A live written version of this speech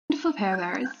beautiful Pear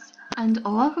Bears, and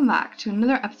welcome back to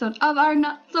another episode of our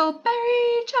Not So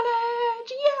Berry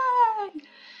Challenge! Yay!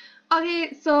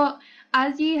 Okay, so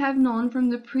as ye have known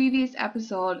from the previous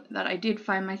episode that I did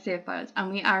find my save files,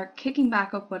 and we are kicking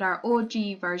back up with our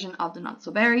OG version of the Not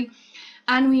So Berry,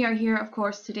 and we are here of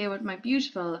course today with my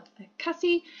beautiful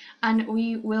Cassie, and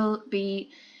we will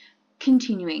be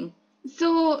continuing.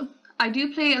 So I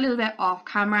do play a little bit off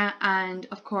camera, and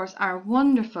of course our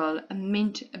wonderful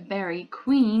mint berry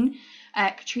queen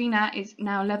Katrina is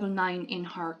now level 9 in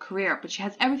her career, but she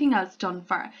has everything else done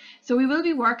for her. So we will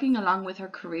be working along with her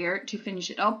career to finish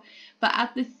it up, but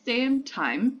at the same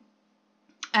time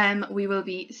we will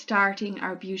be starting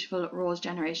our beautiful Rose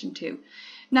Generation 2.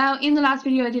 Now in the last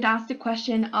video I did ask the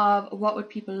question of what would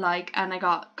people like, and I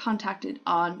got contacted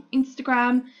on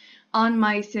Instagram on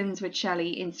my Sins with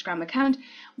Shelley Instagram account,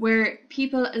 where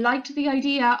people liked the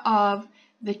idea of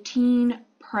the teen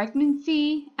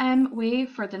pregnancy way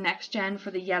for the next gen,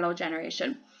 for the yellow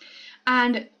generation.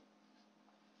 And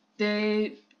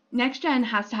the next gen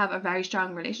has to have a very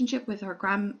strong relationship with her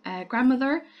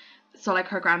grandmother, so like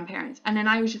her grandparents. And then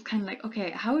I was just kind of like, okay,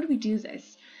 how would we do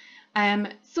this?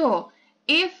 So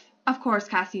if of course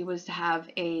Cassie was to have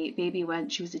a baby when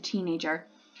she was a teenager,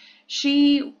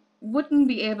 she wouldn't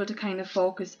be able to kind of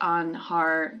focus on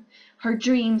her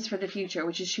dreams for the future,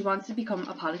 which is she wants to become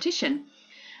a politician.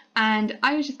 And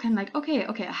I was just kind of like,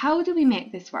 okay, how do we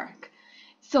make this work?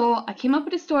 So I came up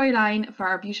with a storyline for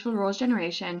our beautiful Rose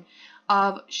Generation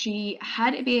of she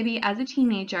had a baby as a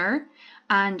teenager,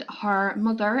 and her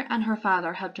mother and her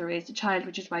father helped her raise the child,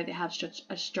 which is why they have such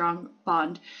a strong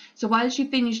bond. So while she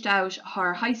finished out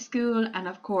her high school, and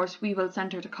of course we will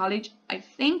send her to college, I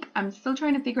think, I'm still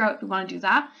trying to figure out if we want to do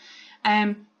that,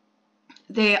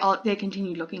 they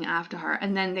continue looking after her,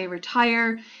 and then they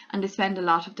retire, and they spend a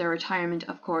lot of their retirement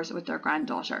of course with their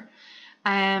granddaughter.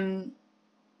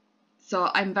 So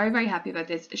I'm very, very happy about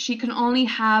this. She can only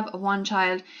have one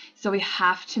child, so we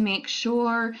have to make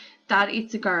sure that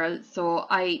it's a girl. So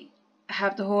I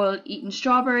have the whole eating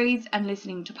strawberries and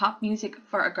listening to pop music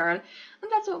for a girl, and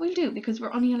that's what we'll do, because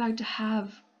we're only allowed to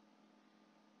have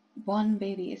one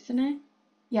baby, isn't it?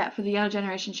 Yeah, for the yellow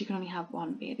generation she can only have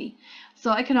one baby.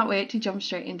 So I cannot wait to jump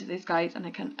straight into this, guys, and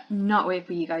I cannot wait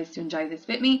for you guys to enjoy this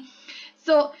with me.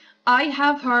 So I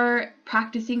have her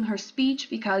practicing her speech,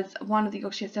 because one of the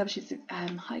books she has, she's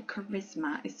high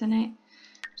charisma, isn't it?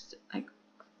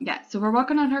 Yeah, so we're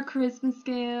working on her charisma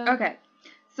scale. Okay,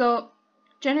 so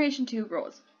Generation 2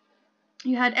 Rose.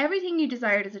 You had everything you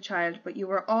desired as a child, but you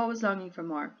were always longing for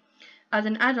more. As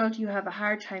an adult, you have a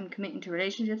hard time committing to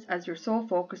relationships as you're so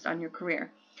focused on your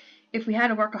career. If we had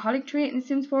a workaholic trait in The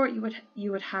Sims 4,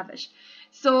 you would have it.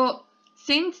 So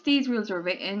since these rules were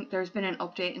written, there's been an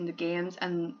update in the games,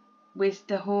 and with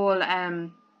the whole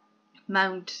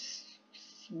Mount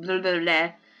blah, blah,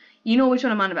 blah, you know which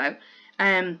one I'm on about.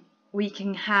 We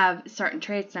can have certain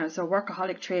traits now. So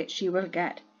workaholic trait she will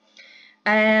get.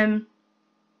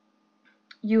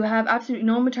 You have absolutely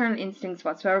no maternal instincts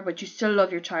whatsoever, but you still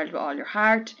love your child with all your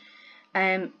heart.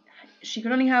 She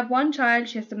can only have one child.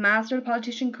 She has to master the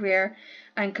politician career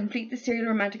and complete the serial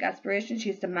romantic aspiration. She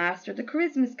has to master the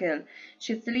charisma skill.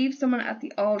 She has to leave someone at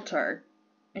the altar,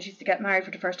 and she has to get married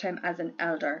for the first time as an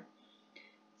elder.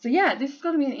 So yeah, this is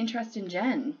going to be an interesting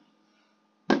gen.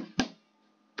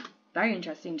 Very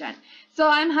interesting gen. So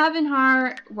I'm having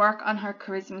her work on her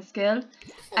charisma skill.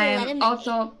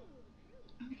 Also,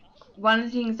 one of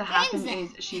the things that happens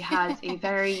is she has a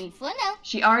very,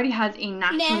 she already has a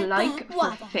natural like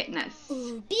for fitness.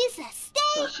 So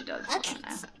she does.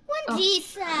 Oh,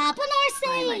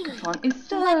 my microphone is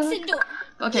stuck.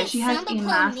 Okay, she has a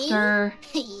master.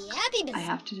 I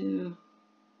have to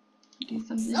do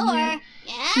something here.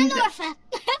 She's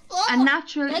a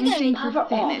natural instinct for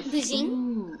fitness.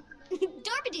 Ooh.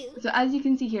 So as you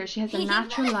can see here, she has a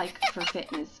natural like for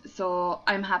fitness, so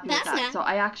I'm happy with that. So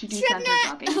I actually do send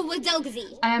her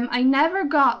jogging. I never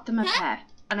got them a pet,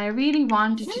 and I really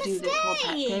wanted to do this whole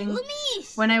pet thing.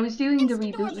 When I was doing the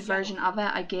rebooted version of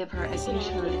it, I gave her a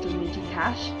beautiful little minty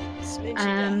cat.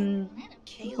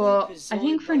 But I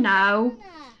think for now,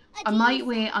 I might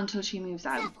wait until she moves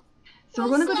out. So we're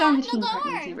going to go down the teen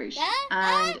pregnancy route,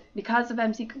 and because of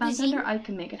MC Command Center, I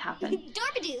can make it happen.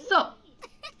 So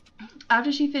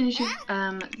after she finishes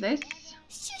this,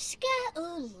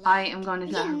 I am going to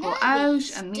let her go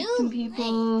out and meet some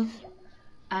people.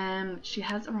 She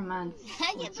has a romance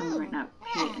with someone right now,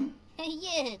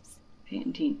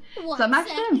 Peyton Teen. So I'm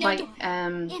actually going to invite,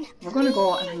 we're going to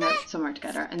go and hang out somewhere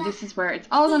together, and this is where it's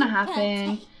all going to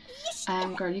happen.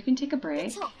 Girl, you can take a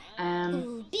break. So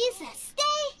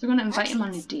we're going to invite him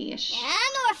on a date.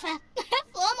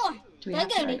 Do we have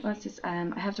to write? What's this?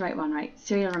 I have the right one, right?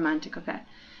 Serial romantic. Okay.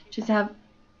 Just have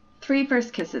 3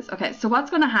 first kisses. Okay. So what's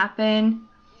going to happen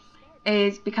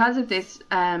is because of this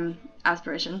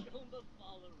aspiration,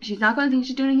 she's not going to think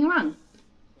she's doing anything wrong.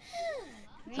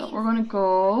 So we're going to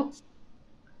go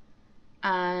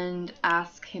and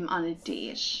ask him on a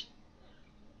date.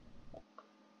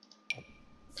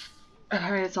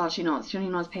 Apparently that's all she knows. She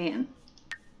only knows Peyton.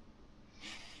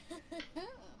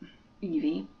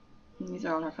 Evie. These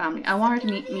are all her family. I want her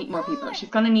to meet more people. She's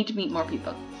going to need to meet more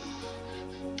people.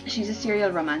 She's a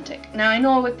serial romantic. Now I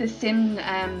know with the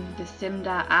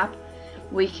Simda app,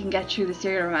 we can get through the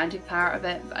serial romantic part of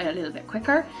it a little bit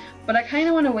quicker. But I kind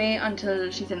of want to wait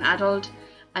until she's an adult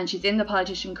and she's in the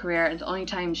politician career, and the only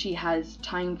time she has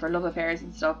time for love affairs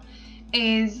and stuff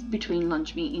is between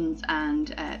lunch meetings and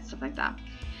stuff like that.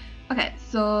 Okay,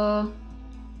 so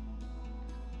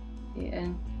yeah,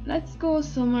 let's go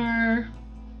somewhere.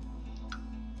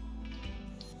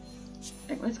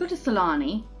 Let's go to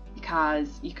Solani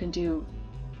because you can do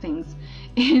things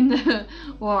in the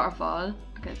waterfall.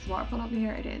 Okay, it's the waterfall over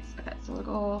here. It is. Okay, so we'll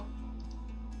go.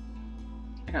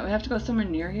 Okay, we have to go somewhere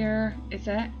near here. Is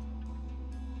it?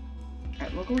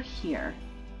 Alright, we'll go here.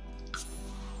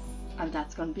 And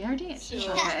that's going to be our date.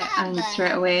 Okay, and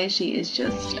straight away she is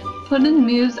just putting the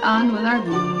moves on with our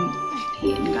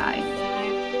Peyton guy.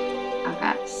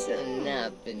 Okay.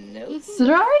 So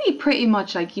they're already pretty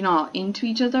much like, you know, into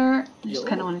each other. I just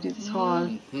kind of want to do this whole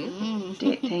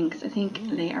date thing because I think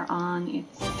later on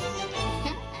it's...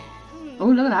 Oh,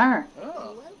 look at her.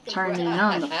 Turning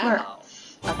on the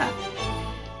flirts. Okay.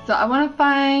 So I want to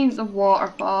find the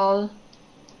waterfall.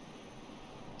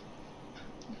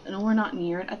 I know we're not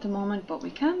near it at the moment, but we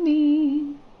can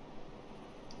be.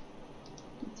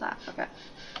 What's that? Okay.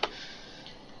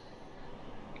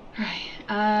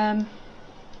 Right.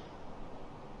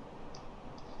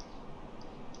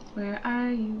 Where are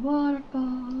you,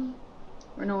 waterfall?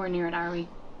 We're nowhere near it, are we?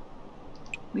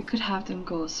 We could have them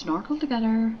go snorkel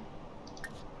together.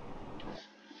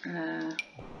 Okay,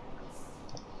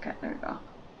 there we go.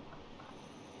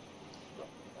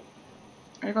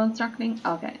 Are you going snorkeling?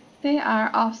 Okay. They are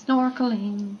off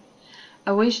snorkeling.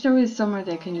 I wish there was somewhere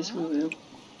they can just woo-woo.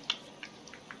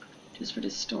 Just for the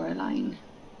storyline.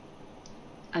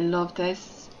 I love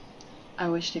this. I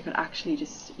wish they could actually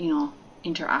just, you know,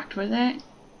 interact with it.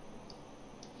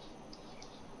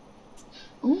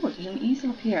 Oh, there's an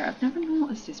easel up here. I've never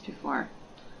noticed this before.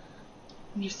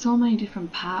 And there's so many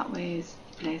different pathways,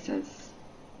 places.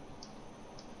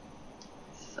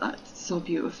 It's so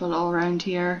beautiful all around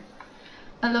here.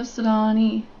 I love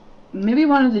Solani. Maybe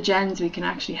one of the gens we can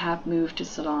actually have moved to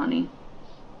Solani.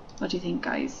 What do you think,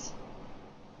 guys?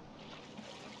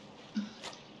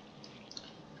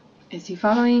 Is he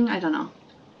following? I don't know.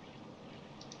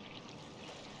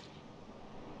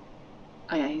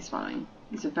 Oh yeah, he's following.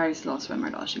 He's a very slow swimmer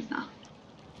though, she's not.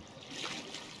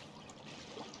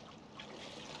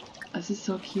 This is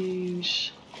so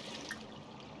cute.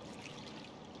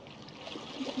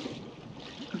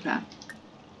 Okay.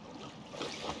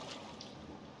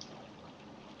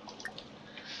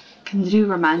 Can they do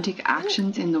romantic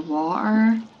actions in the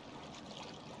water?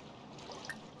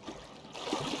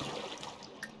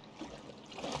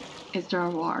 Is there a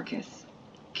water kiss?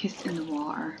 Kiss in the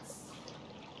water.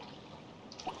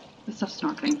 Let's stop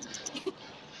snorkeling.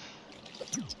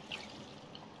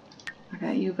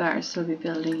 Okay, you better still be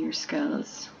building your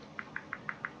skills.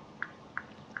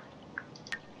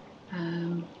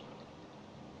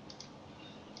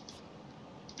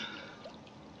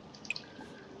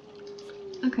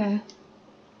 Okay.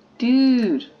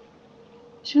 Dude!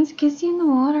 She wants to kiss you in the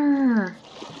water!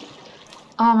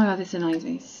 Oh my god, this annoys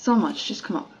me so much. Just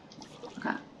come up.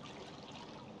 Okay.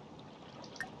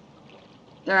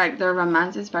 Their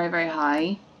romance is very, very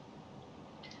high.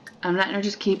 I'm letting her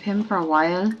just keep him for a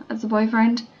while as a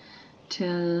boyfriend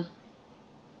till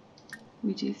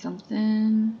we do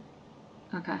something.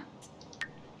 Okay.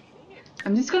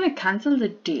 I'm just gonna cancel the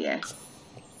date.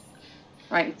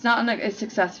 Right, it's not like a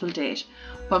successful date,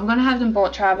 but I'm gonna have them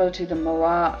both travel to the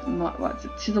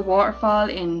to the waterfall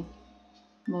in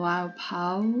Moao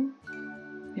Pao.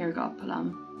 Here we go,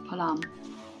 Palam.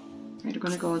 Right, they're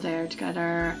gonna go there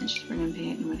together, and she's bringing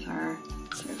Peyton with her.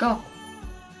 There we go.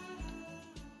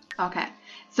 Okay,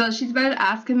 so she's about to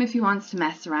ask him if he wants to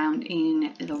mess around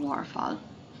in the waterfall.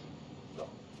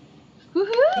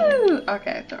 Woohoo!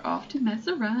 Okay, they're off to mess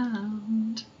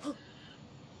around.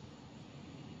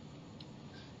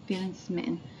 Feeling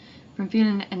smitten. From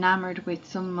feeling enamored with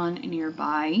someone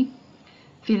nearby.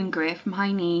 Feeling great from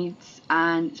high needs.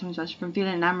 And sometimes from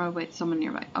feeling enamored with someone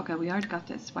nearby. Okay, we already got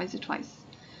this. Why is it twice?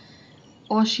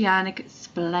 Oceanic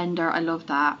splendor. I love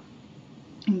that.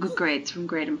 And good grades from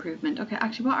grade improvement. Okay,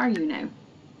 actually, what are you now?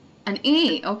 An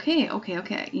A.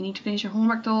 Okay. You need to finish your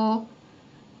homework though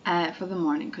for the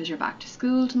morning because you're back to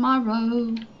school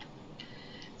tomorrow.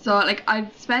 So like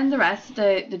I'd spend the rest of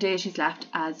the day she's left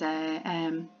as a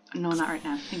no, not right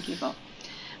now. Thank you, but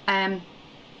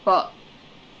but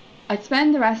I'd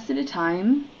spend the rest of the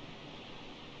time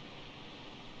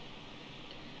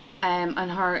on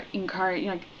her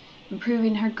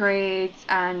improving her grades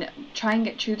and try and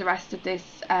get through the rest of this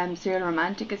serial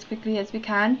romantic as quickly as we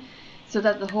can, so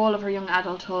that the whole of her young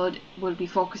adulthood will be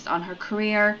focused on her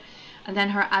career, and then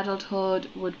her adulthood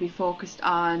would be focused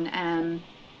on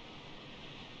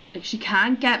like she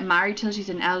can't get married till she's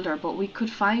an elder, but we could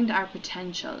find our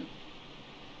potential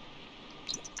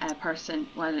person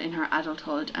while in her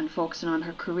adulthood and focusing on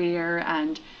her career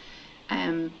and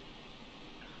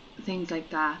things like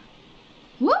that.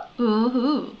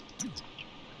 Woo-hoo!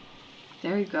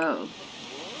 There you go.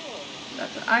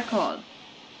 That's what I call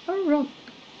a romantic.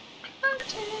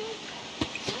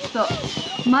 So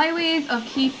my ways of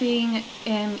keeping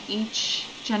each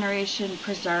generation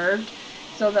preserved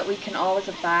so that we can always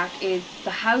look back is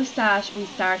the house that we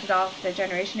started off the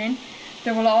generation in.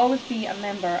 There will always be a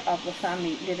member of the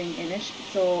family living in it.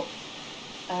 So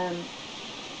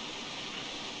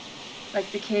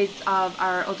like the kids of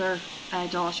our other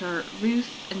daughter Ruth,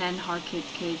 and then her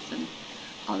kids and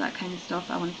all that kind of stuff.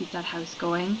 I want to keep that house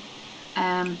going.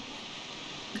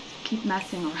 Keep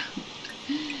messing around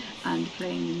and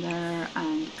playing in there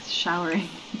and showering,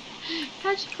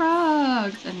 catch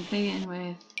frogs and playing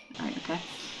with. Right, okay.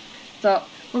 So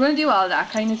we're gonna do all that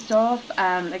kind of stuff.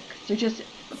 Like they're just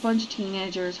a bunch of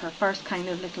teenagers, her first kind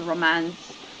of little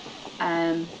romance,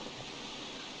 and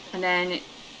then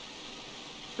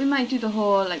we might do the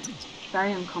whole like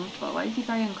very uncomfortable. Why is he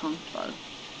very uncomfortable?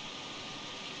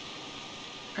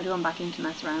 Are they going back in to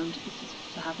mess around? Is this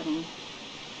what's happening?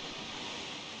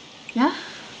 Yeah,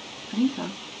 I think so.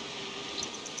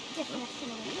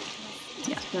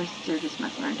 Yeah, they're just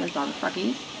messing around. There's all the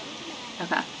froggies.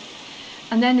 Okay.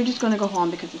 And then they're just going to go home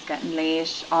because it's getting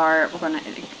late, or we're going to,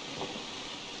 like,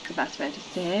 it's the best way to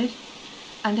say it.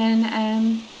 And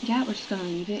then, yeah, we're just going to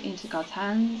leave it into God's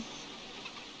hands.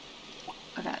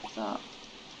 Okay, so,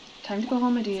 time to go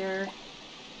home, my dear.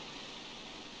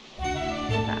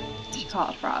 Okay, she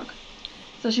caught a frog.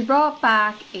 So she brought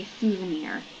back a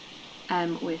souvenir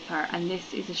with her, and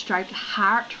this is a striped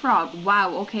heart frog.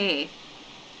 Wow, okay.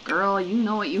 Girl, you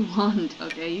know what you want.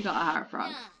 Okay, you got a heart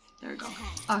frog. There we go.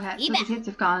 Okay, so the kids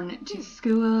have gone to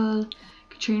school.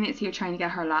 Katrina is here trying to get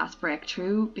her last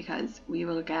breakthrough because we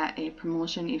will get a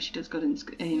promotion if she does good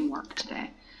in work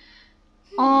today.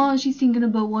 Oh, she's thinking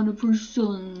about one of her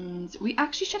sons. We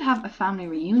actually should have a family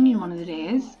reunion one of the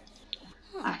days.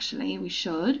 Actually, we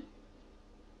should.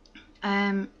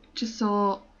 Just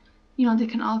so, you know, they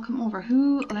can all come over.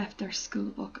 Who left their school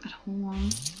book at home?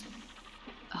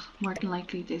 Oh, more than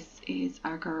likely this is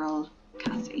our girl,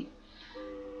 Cassie.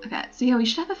 Okay, so yeah, we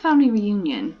should have a family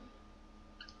reunion.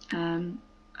 Can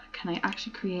I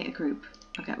actually create a group?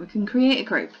 Okay, we can create a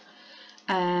group.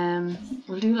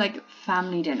 We'll do like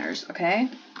family dinners, okay?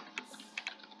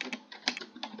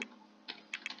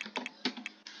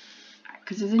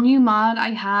 Because there's a new mod I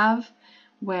have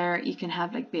where you can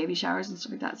have like baby showers and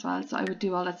stuff like that as well. So I would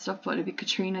do all that stuff, but it'd be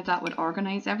Katrina that would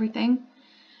organize everything.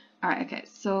 Alright, okay,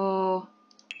 so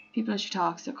people as she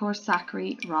talks, of course,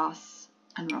 Zachary, Ross,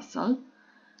 and Russell.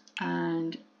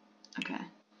 And okay,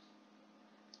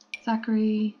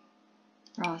 Zachary,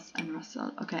 Ross, and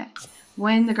Russell. Okay,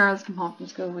 when the girls come home from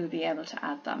school, we'll be able to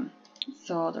add them.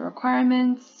 So the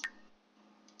requirements,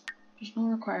 there's no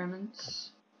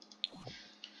requirements.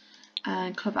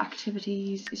 And club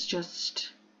activities is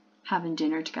just having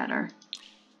dinner together.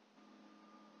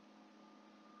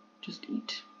 Just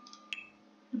eat.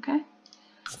 Okay.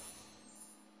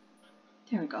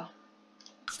 There we go.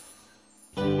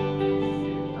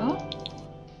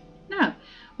 Now,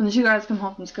 when the two girls come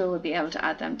home from school, we'll be able to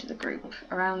add them to the group.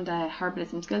 Around the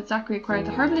herbalism skill, Zachary acquired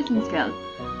the herbalism skill.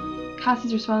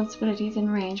 Cassie's responsibilities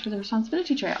in range for the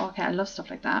responsibility trait. Okay, I love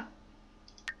stuff like that.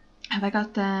 Have I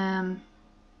got them?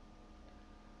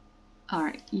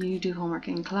 Alright, you do homework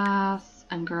in class,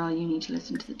 and girl, you need to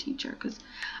listen to the teacher. Because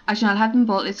actually, I'll have them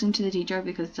both listen to the teacher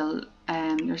because they'll,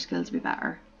 your skills will be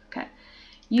better. Okay,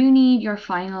 you need your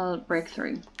final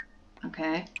breakthrough.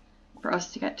 Okay, for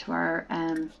us to get to our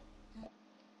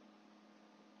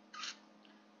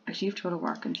actually, you have to go to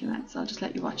work in 2 minutes, so I'll just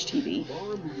let you watch TV.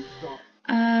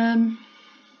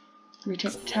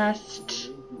 Retake the test.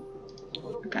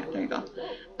 Okay, there you go.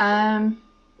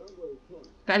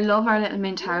 I love our little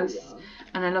mint house,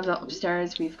 and I love that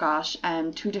upstairs we've got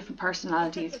 2 different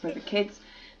personalities for the kids.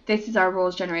 this is our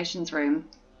Rose Generations room.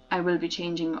 I will be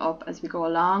changing up as we go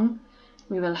along.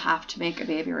 We will have to make a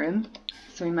baby room,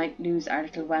 so we might lose our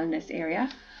little wellness area.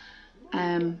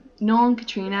 Knowing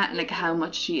Katrina, like how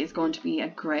much she is going to be a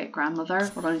great grandmother,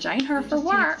 we're going to join her for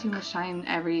work. It takes too much time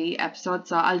every episode,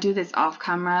 so I'll do this off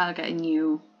camera. I'll get a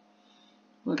new,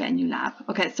 we'll get a new lab.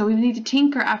 Okay, so we need to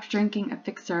tinker after drinking a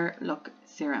fixer look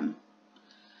serum.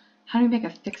 How do we make a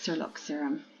fixer look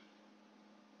serum?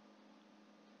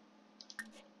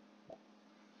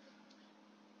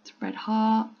 It's red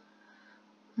hot.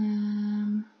 How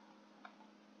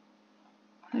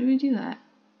do we do that?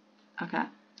 Okay.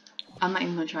 I'm not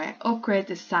even going to try it. Upgrade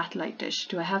the satellite dish.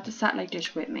 Do I have the satellite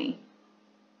dish with me?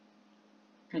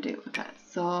 I do. Okay,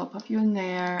 so pop you in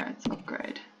there. Let's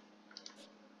upgrade.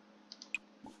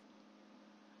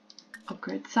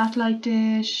 Upgrade satellite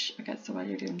dish. Okay, so while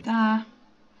you're doing that,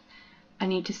 I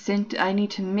need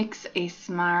to mix a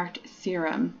smart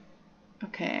serum.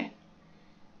 Okay.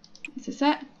 Is this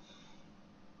it?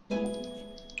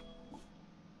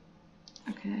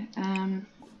 Okay.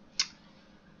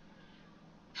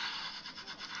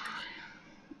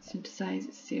 Synthesize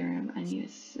serum. I need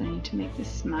to make this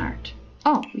smart.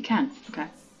 Oh, we can. Okay.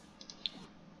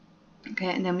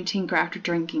 Okay, and then we tinker after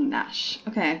drinking that.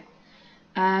 Okay.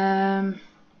 I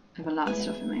have a lot of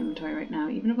stuff in my inventory right now,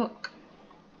 even a book.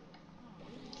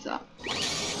 So.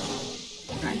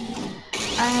 Right.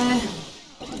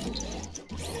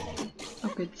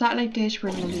 Okay, satellite dish.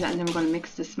 We're going to do that, and then we're going to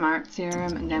mix the smart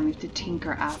serum, and then we have to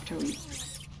tinker after we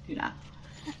do that.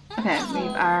 Okay, we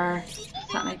have our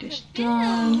satellite dish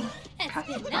done.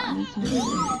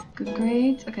 Good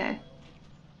grades. Okay.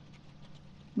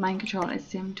 Mind control is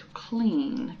sim to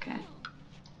clean. Okay.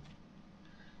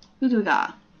 Who do we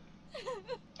got?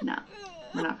 No,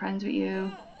 we're not friends with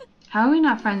you. How are we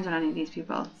not friends with any of these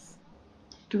people?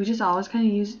 Do we just always kind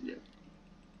of use?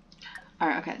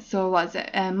 Alright, okay. So what is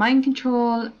it? Mind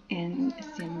control in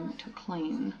sim to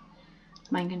clean.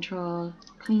 Mind control,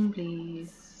 clean,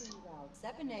 please.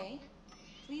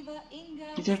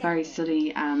 These are very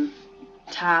silly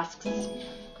tasks.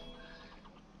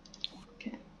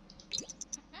 Okay.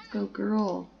 Let's go,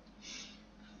 girl.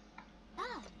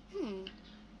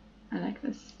 I like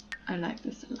this. I like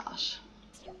this a lot.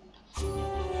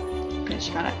 Okay,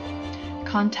 she got it.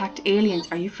 Contact aliens.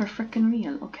 Are you for frickin'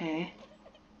 real? Okay.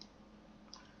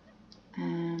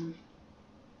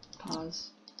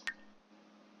 Pause.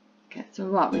 Okay, so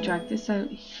what? We drag this out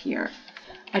here.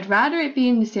 I'd rather it be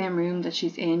in the same room that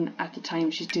she's in at the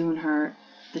time she's doing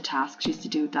the task she's to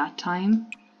do at that time.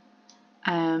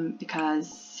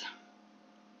 Because,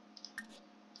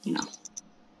 you know,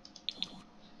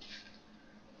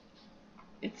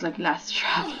 it's like less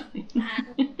traveling.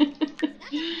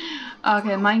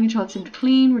 Okay, mind control sim to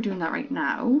clean. We're doing that right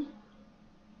now.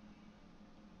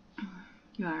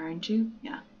 You are, aren't you?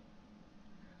 Yeah.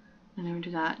 And then we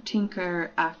do that.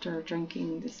 Tinker after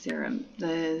drinking the serum,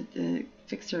 the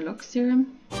fixer look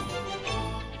serum. I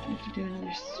have to do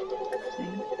another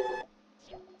thing.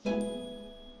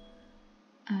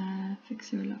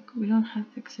 Fixer look. We don't have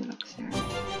fixer look serum.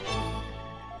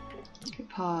 Okay,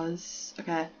 pause.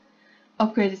 Okay.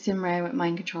 Upgrade the sim ray with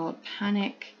mind control.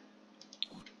 Panic.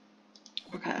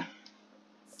 Okay.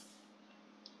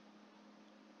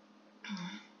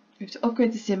 We have to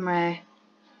upgrade the sim ray.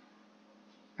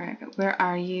 Alright, where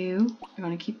are you? I'm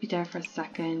going to keep you there for a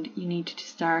second. You need to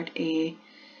start a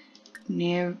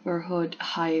neighborhood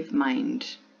hive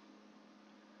mind.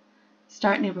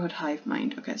 Start neighborhood hive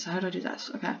mind. Okay, so how do I do that?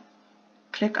 Okay.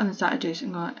 Click on the satellite dish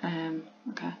and go,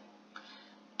 okay.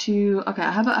 Okay,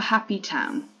 how about a happy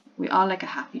town? We all like a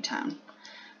happy town.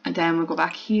 And then we'll go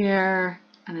back here,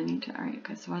 and I need to, alright,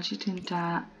 okay, so while she's doing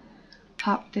that,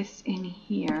 pop this in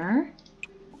here.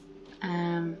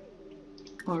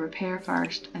 We'll repair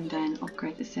first and then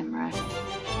upgrade the sim ray.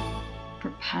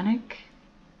 For panic.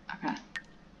 Okay.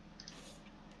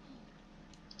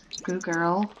 Good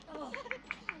girl.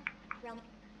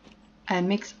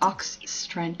 Mix ox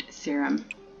strength serum.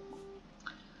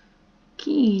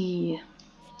 Key.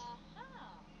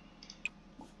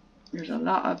 There's a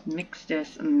lot of mix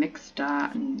this and mix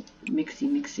that and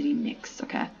mixity mix.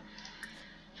 Okay.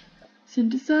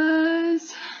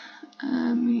 Synthesize.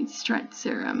 We need strength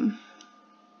serum.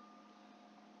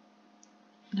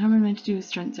 How am I meant to do a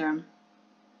strength serum?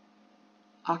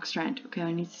 Ox strength. Okay,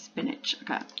 I need spinach.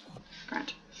 Okay,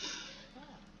 grand.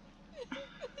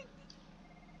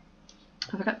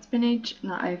 Have I got spinach?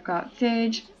 No, I've got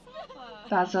sage,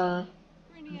 basil,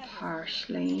 and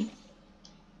parsley.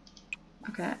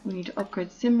 Okay, we need to upgrade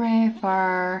Simray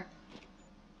for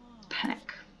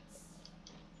panic.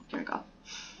 There we go.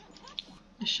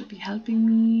 This should be helping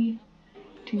me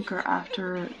Tinker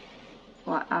after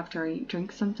what? After you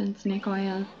drink something. Snake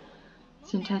oil.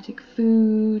 Synthetic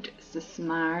food. This is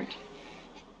smart.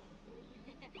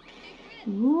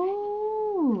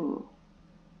 Ooh.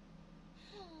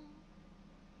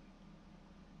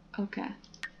 Okay.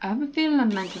 I have a feeling I'm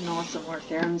meant to know some more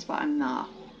theorems, but I'm not.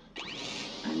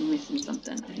 I'm missing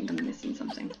something. I think I'm missing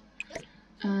something.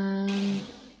 Okay,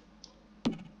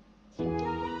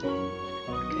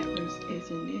 where's is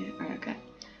India? Alright, okay.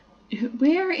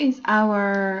 Where is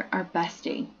our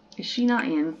bestie? Is she not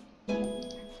in?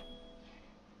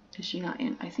 Is she not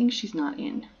in? I think she's not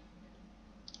in.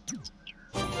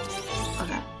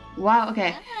 Okay. Wow,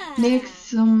 okay. Make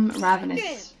some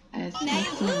ravenous. Make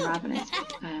some ravenous.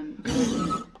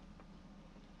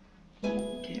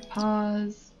 Okay,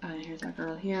 pause. Here's our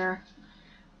girl here.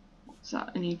 So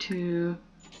I need to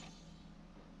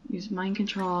use mind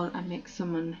control and make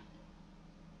someone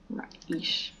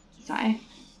eat. Is that it?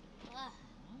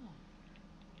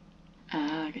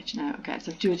 I get you now. Okay,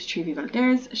 so do it to 3 people.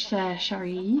 There's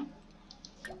Shari.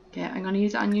 Okay, I'm gonna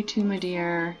use it on you too, my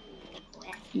dear.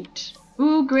 Eat.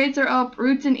 Ooh, grades are up.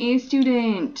 Root's an A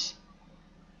student.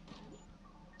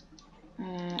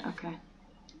 Okay.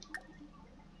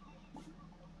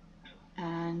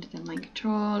 And then mind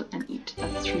control and eat.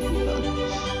 That's 3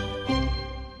 people.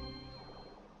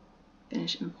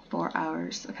 Finish in 4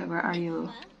 hours. Okay, where are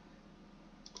you?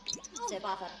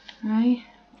 Right.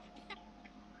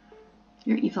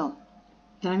 You're evil.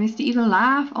 Did I miss the evil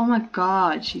laugh? Oh my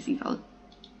god, she's evil.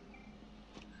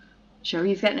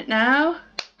 Shari's getting it now.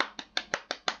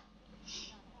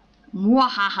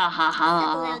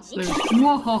 Mwahahaha.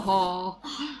 Mwahaha.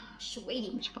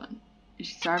 Which fun. Is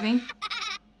she starving?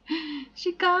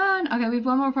 She gone. Okay, we have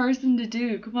one more person to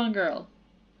do. Come on, girl.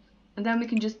 And then we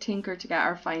can just tinker to get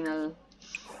our final.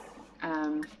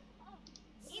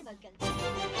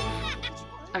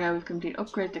 Okay, we've completed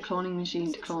upgrade the cloning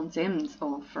machine to clone Sims.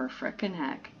 Oh, for frickin'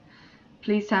 heck.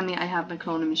 Please tell me I have my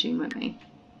cloning machine with me.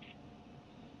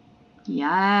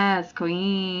 Yes,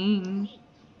 queen.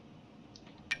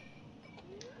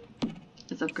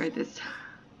 Let's upgrade this.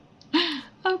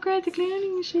 Upgrade the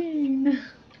cloning machine.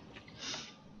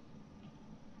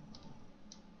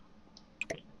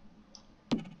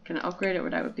 Can I upgrade it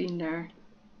without it being there?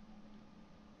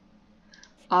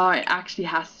 Oh, it actually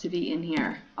has to be in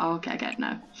here. Oh, okay, I get it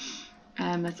now.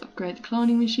 Let's upgrade the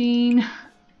cloning machine.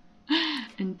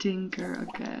 And tinker,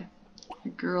 okay.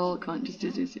 Girl, come on, just do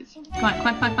this. Come on, come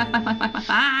on, come on, come on, come on, come on,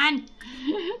 come on!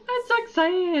 I'm so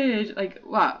excited! Like,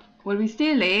 what? Will we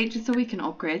stay late just so we can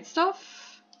upgrade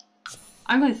stuff?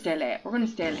 I'm gonna stay late. We're gonna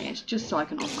stay late just so I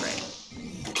can upgrade.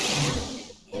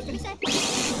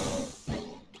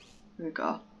 Here we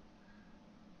go.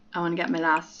 I want to get my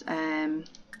last thing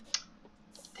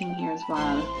here as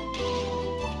well.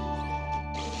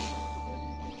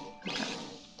 Okay.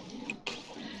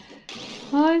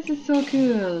 Oh, this is so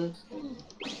cool.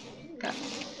 Okay.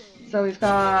 So we've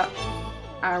got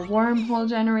our wormhole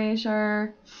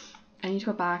generator. I need to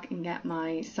go back and get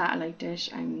my satellite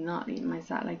dish. I'm not leaving my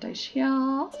satellite dish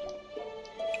here.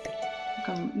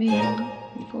 Come with me. Here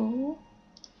we go.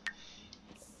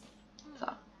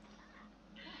 So.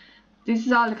 This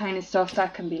is all the kind of stuff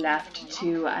that can be left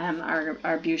to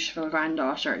our beautiful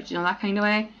granddaughter. Do you know that kind of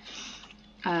way?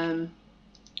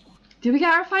 Did we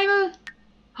get our final?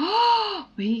 Oh,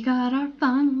 we got our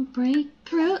final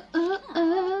breakthrough.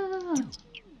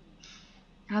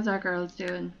 How's our girls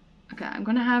doing? Okay, I'm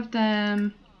gonna have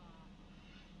them.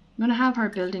 I'm gonna have her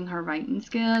building her writing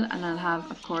skill, and I'll have,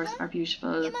 of course, our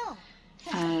beautiful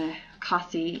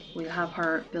Cassie. We'll have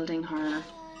her building her.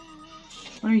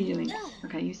 What are you doing?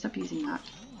 Okay, you stop using that.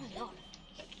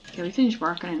 Okay, we finished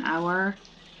work in an hour.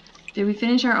 Did we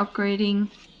finish our upgrading?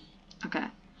 Okay.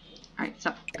 Alright,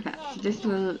 stop. Okay,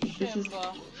 so this is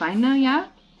fine now, yeah?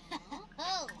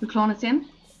 We clone a sim?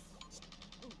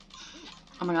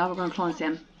 Oh my god, we're gonna clone a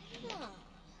sim.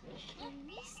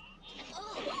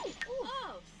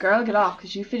 Girl, get off,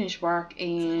 because you finished work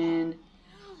in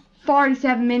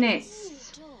 47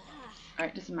 minutes.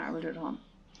 Alright, doesn't matter, we'll do it at home.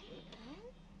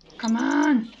 Come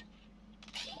on!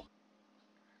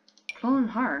 Clone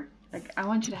her. Like, I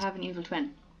want you to have an evil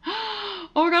twin.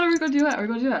 Oh my god, are we gonna do it? Are we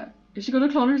gonna do it? Is she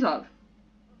gonna clone herself?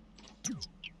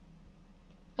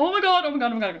 Oh my god, oh my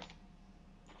god, oh my god, oh my god.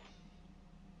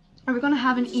 Are we gonna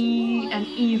have an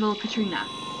evil Katrina?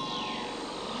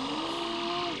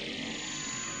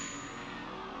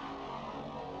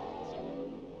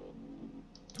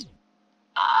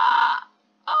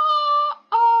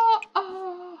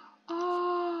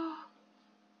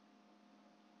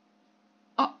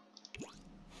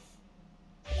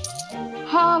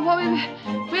 Oh, what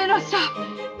we no, stop!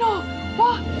 No!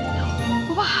 What?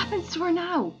 No! What? happens to her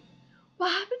now?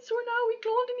 What happens to her now? We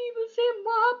cloned an evil sim.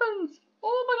 What happens?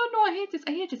 Oh my god, no, I hate this.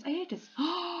 I hate this. I hate this.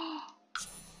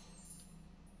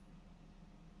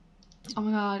 Oh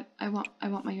my god, I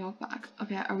want my yolk back.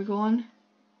 Okay, are we going?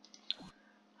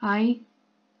 Hi.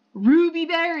 Ruby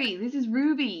Berry. This is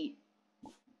Ruby.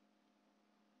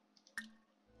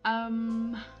 Oh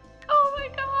my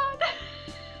god.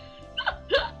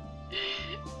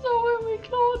 So when we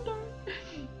cloned her,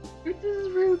 this is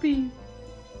Ruby.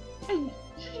 And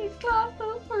she's classed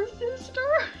as her sister.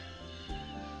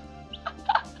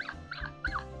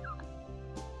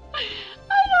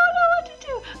 I don't know what to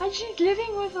do. And she's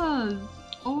living with us.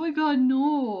 Oh my god,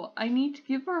 no. I need to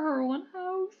give her her own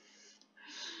house.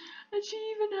 And she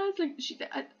even has like,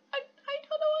 I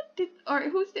don't know what this, or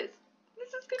who's this?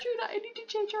 This is Katrina. I need to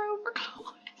change her out for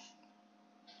clothes.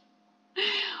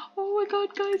 Oh my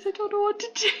god, guys, I don't know what to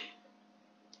do.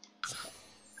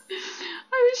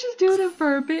 I was just doing it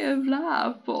for a bit of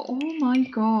laugh, but oh my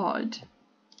god.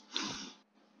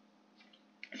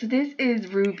 So this is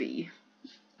Ruby.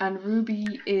 And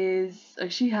Ruby is,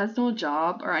 like, she has no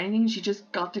job or anything. She just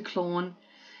got to clone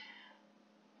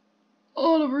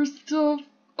all of her stuff.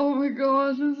 Oh my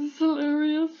god, this is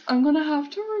hilarious. I'm gonna have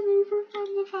to remove her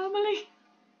from the family.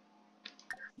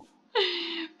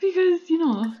 Because, you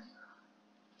know,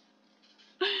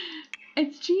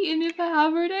 it's cheating if I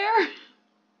have her there.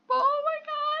 Oh my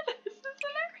god, this is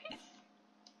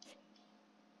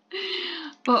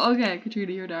hilarious. But okay,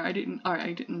 Katrina, you're there. I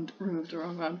didn't remove the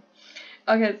wrong one.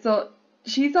 Okay, so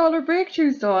she's all her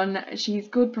breakthroughs done. She's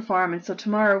good performance. So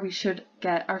tomorrow we should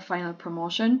get our final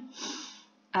promotion.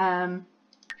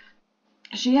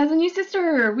 She has a new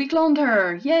sister. We cloned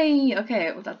her. Yay.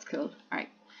 Okay, well that's cool. Alright.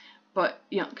 But,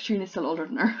 you know, Katrina's still older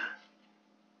than her.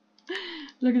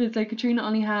 Look at it, like Katrina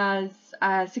only has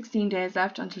 16 days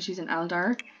left until she's an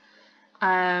elder.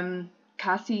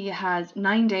 Cassie has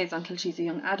 9 days until she's a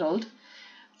young adult.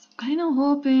 So I'm kind of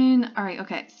hoping... Alright,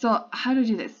 okay. So, how do I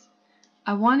do this?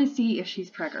 I want to see if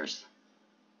she's preggers.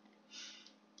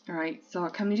 Alright, so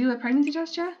can we do a pregnancy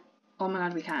test yet? Oh my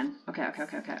god, we can. Okay,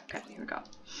 here we go.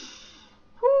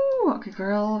 Woo! Okay,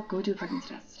 girl, go do a pregnancy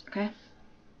test, okay?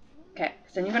 Okay,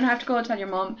 so then you're going to have to go tell your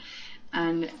mum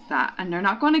and that. And they're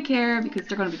not going to care because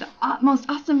they're going to be the most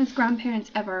awesomest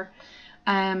grandparents ever.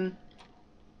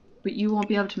 But you won't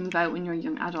be able to move out when you're a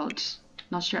young adult.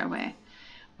 Not straight away.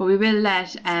 But we will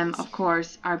let, of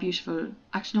course, our beautiful...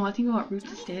 Actually, no, I think I want Ruth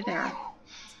to stay there.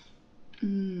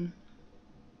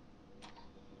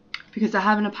 Because I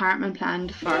have an apartment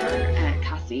planned for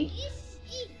Cassie.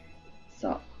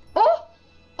 So... Oh!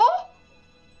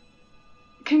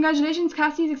 Congratulations,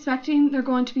 Cassie is expecting they're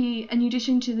going to be a new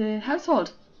addition to the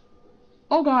household.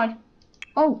 Oh god.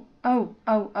 Oh,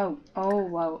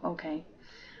 wow, okay.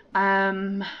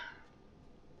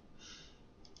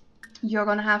 You're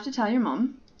gonna have to tell your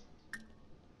mum.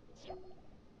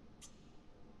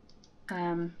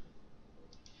 Oh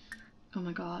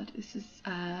my god, this is,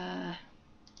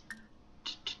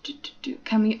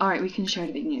 can we, alright, we can share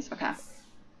the big news, okay.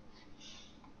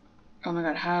 Oh my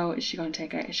god, how is she gonna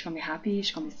take it? Is she gonna be happy? Is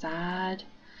she gonna be sad?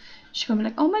 Is she gonna be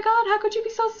like, oh my god, how could you be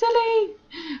so silly?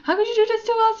 How could you do this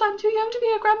to us? I'm too young to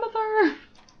be a grandmother.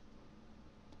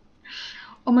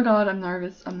 Oh my god, I'm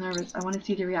nervous, I want to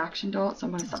see the reaction though, so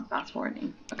I'm gonna stop fast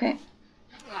forwarding, okay?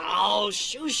 Oh,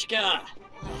 Shushka!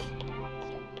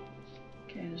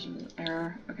 Okay, there's a little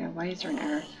error. Okay, why is there an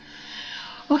error?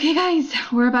 Okay guys,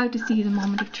 we're about to see the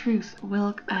moment of truth.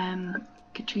 Will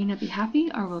Katrina be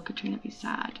happy or will Katrina be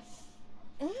sad?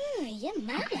 Ooh, yeah,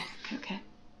 mama. Okay.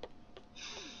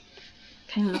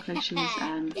 Kind of look like she was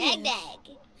Dag.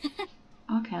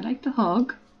 Okay, I like the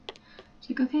hug.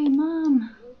 She's like, okay,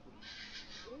 mom,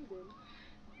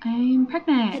 I'm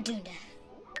pregnant.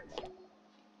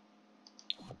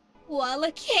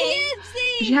 Walla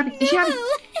Kipsy! Is she happy? Is she happy?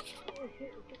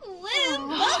 Woo,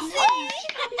 Oh,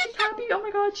 she's happy. Oh my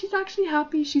god, she's actually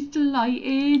happy. She's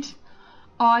delighted.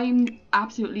 I'm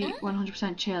absolutely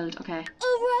 100% chilled. Okay.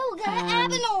 Uroga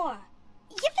Abenor!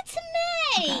 Give it to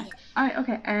me! Okay. Alright,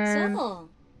 okay. So,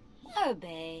 our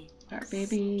baby. Our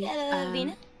baby.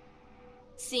 Vina.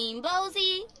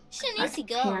 Simbozy. Shanisi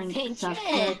go. Parent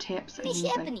self-care tips and things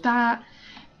like that.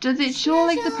 Does it show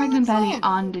like the pregnant belly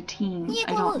on the team?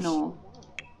 I don't know.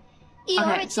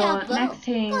 Okay, so next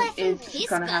thing is she's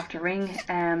gonna have to ring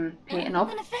Peyton up.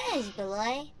 How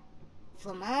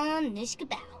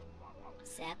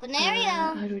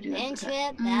do we do this?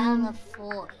 Okay.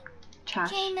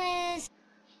 Chat.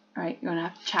 Alright, you're gonna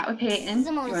have to chat with Peyton.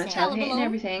 You're gonna tell Peyton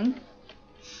everything.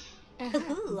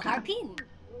 Harpin.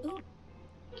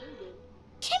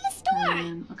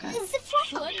 Okay.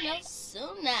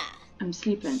 I'm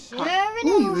sleeping. Sure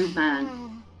Oh, you rude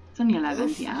man. It's only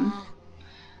 11 p.m.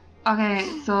 Okay,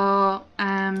 so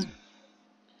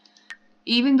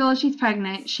even though she's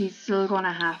pregnant, she's still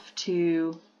gonna have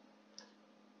to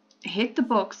hit the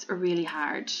books really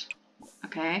hard.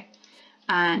 Okay,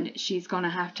 and she's gonna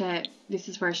have to. This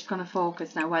is where she's gonna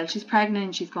focus now. While she's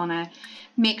pregnant, she's gonna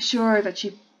make sure that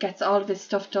she gets all of this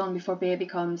stuff done before baby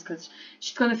comes, because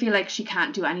she's gonna feel like she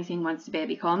can't do anything once the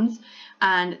baby comes.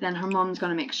 And then her mum's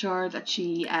gonna make sure that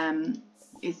she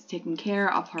is taking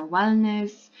care of her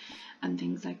wellness and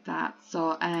things like that.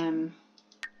 So oh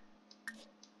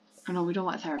no, we don't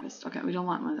want a therapist. Okay, we don't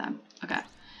want one of them. Okay.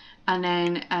 And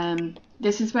then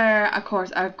this is where, of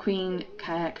course, our queen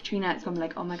Katrina is going to be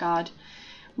like, oh my god,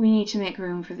 we need to make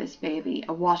room for this baby.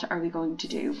 What are we going to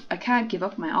do? I can't give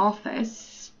up my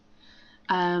office,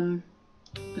 but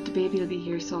the baby will be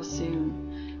here so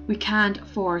soon. We can't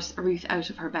force Ruth out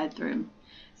of her bedroom,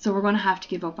 so we're going to have to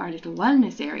give up our little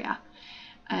wellness area.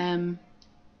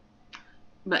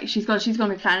 But she's going to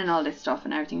be planning all this stuff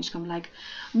and everything. She's going to be like,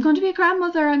 I'm going to be a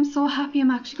grandmother. I'm so happy I'm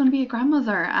actually going to be a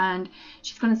grandmother. And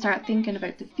she's going to start thinking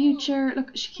about the future.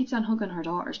 Look, she keeps on hugging her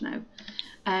daughters now.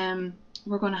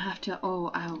 We're going to have to, oh,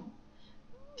 ow.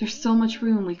 There's so much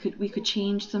room. We could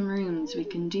change some rooms. We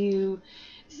can do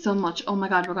so much. Oh my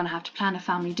god, we're going to have to plan a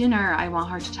family dinner. I want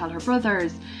her to tell her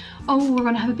brothers. Oh, we're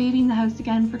going to have a baby in the house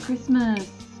again for Christmas.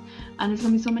 And there's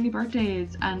going to be so many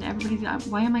birthdays. And everybody's,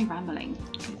 why am I rambling?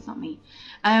 Okay, it's not me.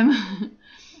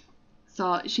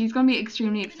 So she's going to be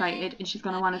extremely excited, and she's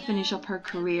going to want to finish up her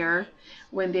career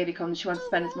when baby comes. She wants to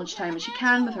spend as much time as she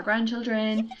can with her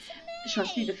grandchildren. She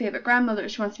wants to be the favourite grandmother.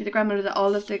 She wants to be the grandmother that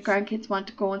all of the grandkids want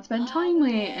to go and spend time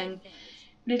with. And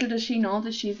little does she know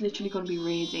that she's literally going to be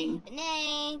raising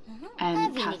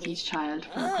Cassie's child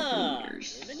for a couple of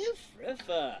years.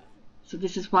 So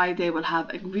this is why they will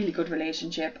have a really good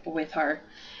relationship with her.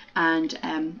 And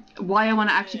why I want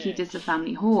to actually keep this a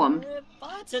family home.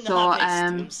 So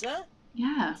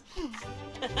yeah.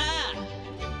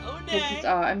 This is,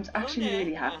 I'm actually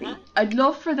really happy. I'd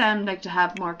love for them like to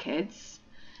have more kids.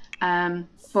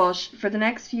 But for the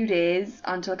next few days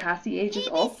until Cassie ages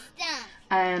up,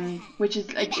 which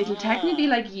is like, it'll technically be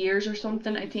like years or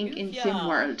something, I think, in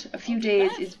SimWorld. A few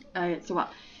days is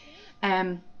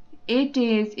 8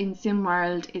 days in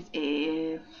SimWorld is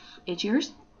 8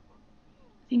 years.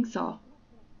 I think so.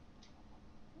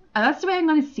 And that's the way I'm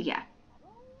going to see it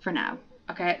for now.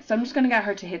 Okay, so I'm just going to get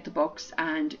her to hit the books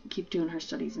and keep doing her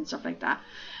studies and stuff like that.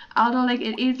 Although, like,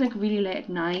 it is, like, really late at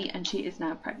night and she is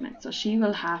now pregnant, so she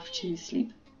will have to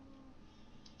sleep.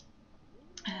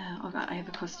 Oh god, I have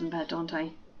a custom bed, don't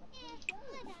I?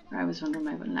 I was wondering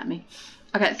why it wouldn't let me.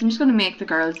 Okay, so I'm just going to make the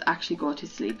girls actually go to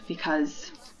sleep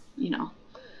because, you know,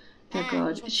 they're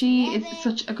good. She is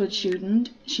such a good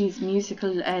student. She's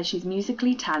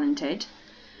musically talented.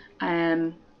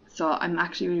 So I'm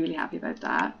actually really happy about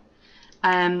that.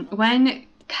 When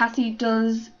Cassie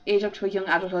does age up to a young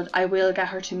adulthood, I will get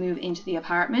her to move into the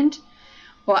apartment.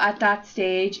 But at that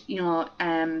stage, you know,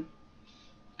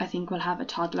 I think we'll have a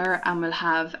toddler and we'll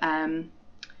have, I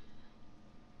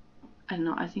don't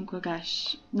know, I think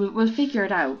we'll figure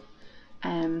it out.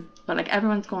 But like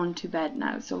everyone's going to bed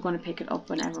now, so we're going to pick it up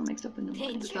when everyone wakes up in the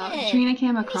morning. So Katrina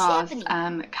came across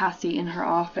Cassie in her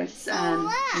office in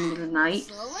the middle of the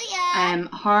night.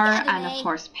 Her and of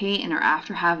course Peyton are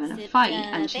after having a fight,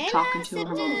 and she's talking to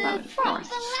her mum about it, of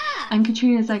course. And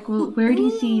Katrina's like, well, where do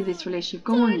you see this relationship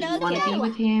going? Do you want to be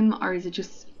with him, or is it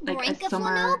just like a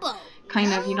summer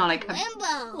kind of, you know, like a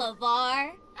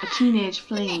teenage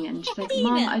fling? And she's like,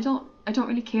 Mom, I don't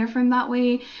really care for him that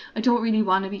way. I don't really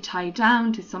want to be tied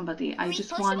down to somebody. I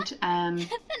just want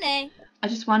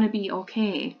to be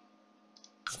okay.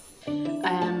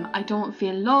 I don't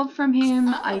feel love from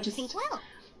him.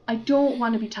 I don't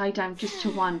want to be tied down just to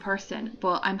one person,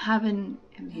 but I'm having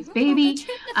his baby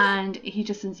and he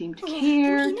doesn't seem to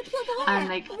care. And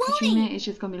like Katrina is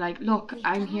just gonna be like, look,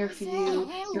 I'm here for you,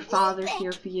 your father's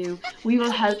here for you, we will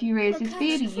help you raise this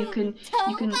baby, you can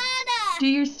do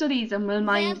your studies and we'll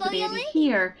mind the baby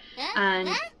here, and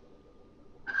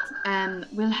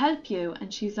we'll help you.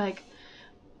 And she's like,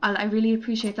 I really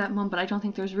appreciate that, Mum, but I don't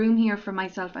think there's room here for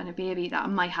myself and a baby, that I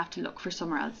might have to look for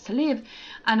somewhere else to live.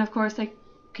 And of course, like,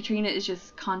 Katrina is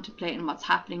just contemplating what's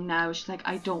happening now. She's like,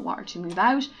 I don't want her to move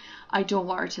out. I don't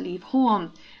want her to leave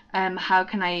home. How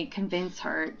can I convince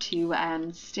her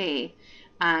to stay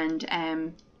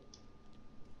and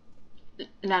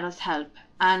let us help?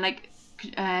 And like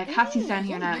Cassie's down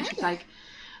here now, and she's like,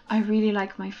 I really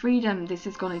like my freedom. This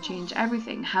is going to change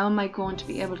everything. How am I going to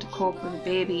be able to cope with a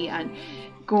baby and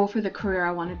go for the career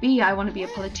I want to be? I want to be a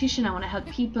politician. I want to help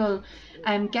people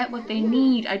get what they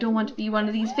need. I don't want to be one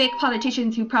of these fake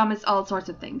politicians who promise all sorts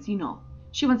of things. You know,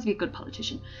 she wants to be a good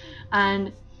politician.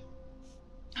 And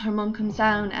her mum comes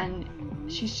down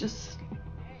and she's just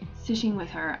sitting with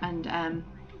her, and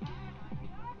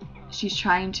she's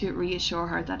trying to reassure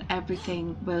her that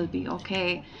everything will be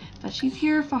okay, that she's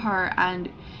here for her, and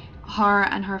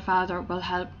her father will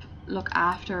help look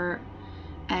after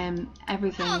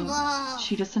everything.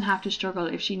 She doesn't have to struggle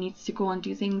if she needs to go and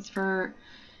do things for,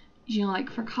 you know, like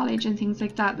for college and things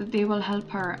like that, that they will help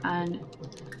her, and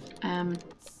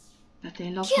that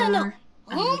they love her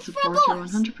and will support her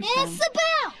 100%.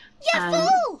 And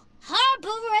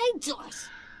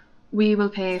we will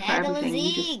pay for everything.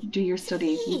 You just do your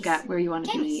studies, you get where you want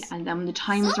to be, and then when the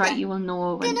time is right, you will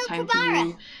know when it's time for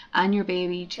you and your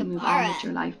baby to move on with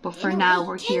your life. But for now,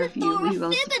 we're here for you. We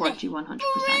will support you 100%.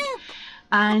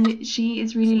 And she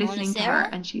is really listening to her,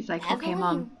 and she's like, okay,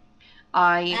 Mom,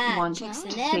 I want to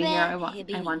stay here. I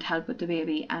want help with the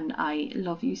baby, and I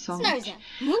love you so much.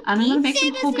 And I'm going to make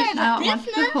them hug it now. I want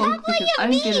to hug because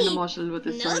I'm getting emotional with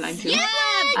this storyline too.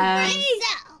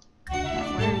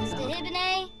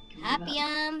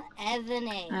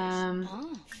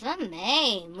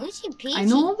 I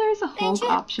know there's a hug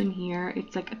option here.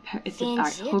 It's like it's a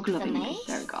hug loving face.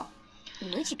 There we go.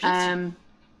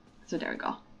 So there we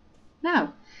go.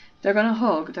 Now they're gonna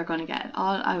hug. They're gonna get it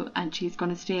all out, and she's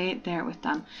gonna stay there with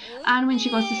them. And when she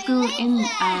goes to school in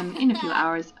a few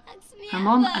hours, her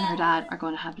mum and her dad are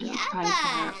going to have a little surprise for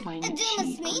her when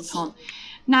she comes home.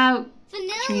 Now,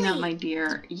 Katrina, my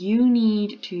dear, you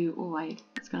need to. Oh,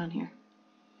 what's going on here?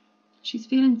 She's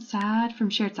feeling sad from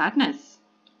shared sadness.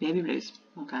 Baby blues.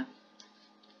 Okay.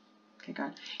 Okay,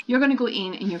 girl. You're going to go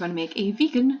in and you're going to make a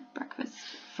vegan breakfast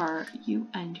for you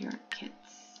and your kids.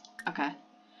 Okay.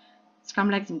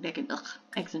 Scrambled eggs and bacon. Ugh.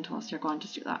 Eggs and toast. You're going to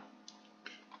just do that.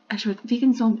 Actually,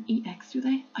 vegans don't eat eggs, do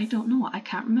they? I don't know. I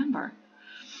can't remember.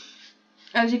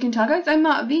 As you can tell, guys, I'm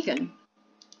not a vegan.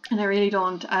 And I really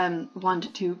don't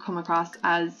want to come across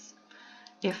as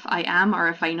if I am or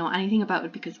if I know anything about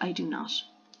it, because I do not.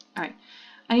 Alright,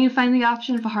 I need to find the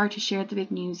option for her to share the big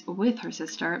news with her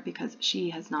sister because she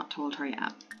has not told her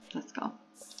yet. Let's go.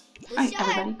 Alright,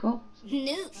 everybody, go.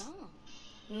 News.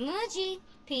 Moji,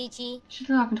 Peachy. She's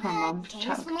talking to her mom to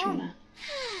chat with Katrina.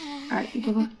 Alright, you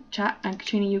go chat, and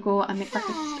Katrina, you go and make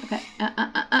breakfast. Okay.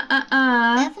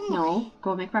 No,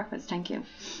 go make breakfast, thank you.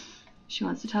 She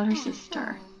wants to tell her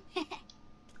sister.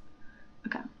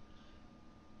 Okay.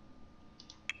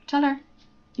 Tell her.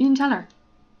 You didn't tell her.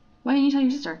 Why didn't you tell your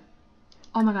sister?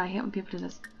 Oh my god, I hate when people do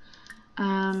this.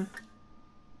 I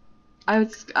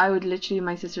would literally,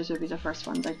 my sisters would be the first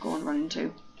ones I'd go and run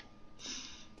into.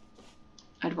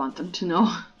 I'd want them to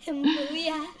know. Okay.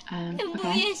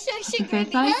 What's her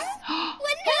face like?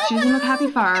 She doesn't look happy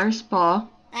first, but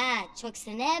okay.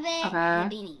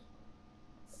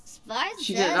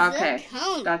 She did, okay.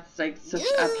 That's like such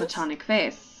a platonic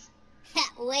face.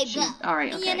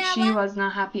 Alright, okay. She was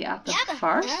not happy at the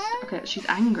first. Okay, she's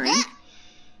angry.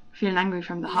 Feeling angry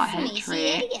from the hothead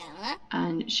tray.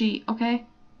 And she, okay.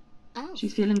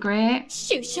 She's feeling great.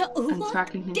 And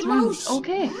sparkling things around.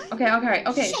 Okay.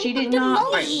 She did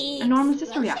not. Right. A normal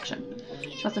sister reaction.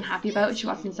 She wasn't happy about it. She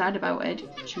wasn't sad about it.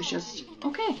 She was just,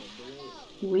 okay.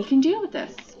 We can deal with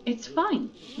this. It's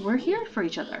fine. We're here for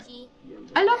each other.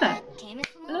 I love it.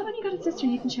 I love when you got a sister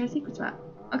and you can share secrets with.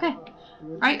 Okay.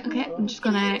 Right, okay, I'm just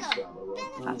gonna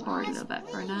fast forward a little bit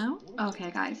for now. Okay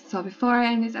guys, so before I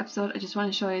end this episode, I just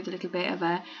want to show you the little bit of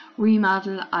a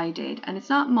remodel I did. And it's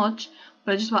not much,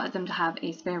 but I just wanted them to have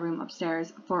a spare room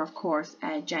upstairs for, of course,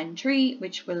 Gen 3,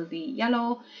 which will be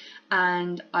yellow.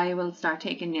 And I will start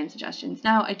taking name suggestions.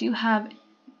 Now, I do have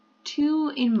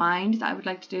 2 in mind that I would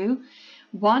like to do.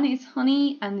 One is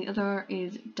honey and the other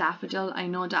is daffodil. I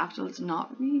know daffodil's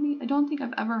not really, I don't think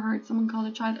I've ever heard someone call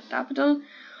a child daffodil.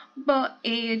 But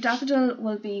a daffodil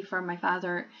will be for my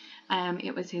father.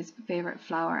 It was his favourite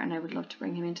flower and I would love to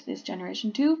bring him into this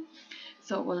generation too.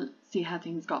 So we'll see how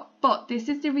things go. But this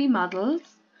is the remodels.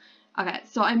 Okay,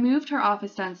 so I moved her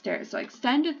office downstairs. So I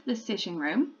extended the sitting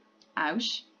room out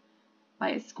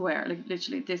by a square, like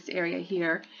literally this area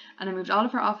here. And I moved all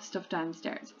of her office stuff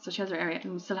downstairs. So she has her area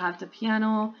and we still have the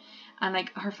piano. And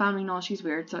like her family knows she's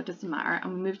weird, so it doesn't matter.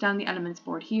 And we moved down the elements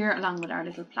board here along with our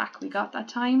little plaque we got that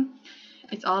time.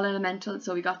 It's all elemental,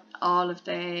 so we got all of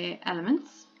the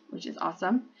elements, which is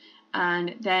awesome.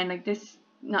 And then like this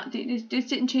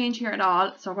didn't change here at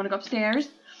all, so we're going to go upstairs.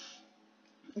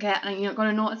 Okay, and you're going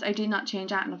to notice I did not change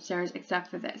that upstairs except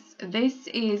for this. This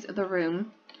is the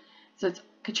room, so it's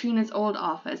Katrina's old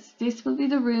office. This will be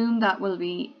the room that will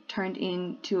be turned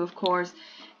into, of course,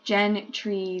 Gen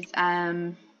 3's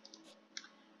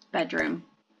bedroom.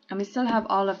 And we still have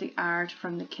all of the art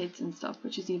from the kids and stuff,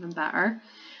 which is even better.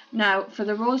 Now, for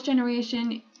the Rose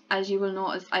generation, as you will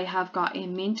notice, I have got a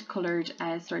mint coloured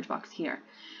storage box here.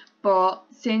 But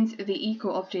since the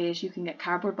eco update, you can get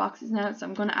cardboard boxes now, so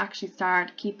I'm going to actually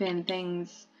start keeping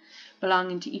things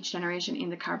belonging to each generation in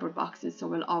the cardboard boxes, so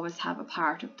we'll always have a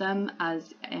part of them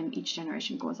as each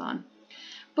generation goes on.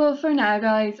 But for now,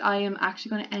 guys, I am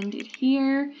actually going to end it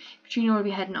here. Katrina will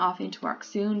be heading off into work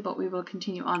soon, but we will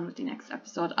continue on with the next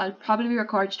episode. I'll probably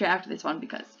record straight after this one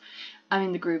because I'm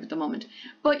in the groove at the moment.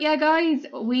 But yeah, guys,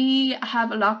 we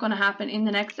have a lot going to happen in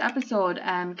the next episode.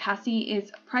 Cassie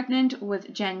is pregnant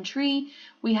with Gen 3.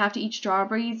 We have to eat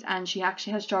strawberries, and she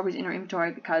actually has strawberries in her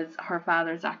inventory because her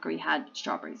father, Zachary, had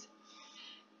strawberries.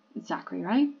 It's Zachary,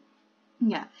 right?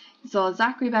 Yeah. So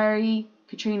Zachary berry,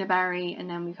 Katrina berry, and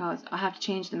then I have to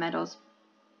change the meadows.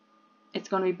 It's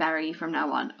going to be berry from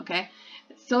now on, okay?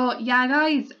 So yeah,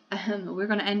 guys, we're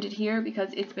going to end it here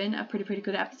because it's been a pretty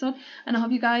good episode, and I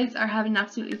hope you guys are having an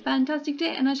absolutely fantastic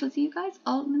day, and I shall see you guys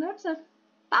all in another episode.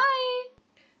 Bye!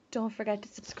 Don't forget to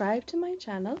subscribe to my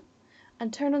channel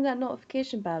and turn on that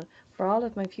notification bell for all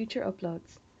of my future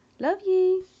uploads. Love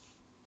ye!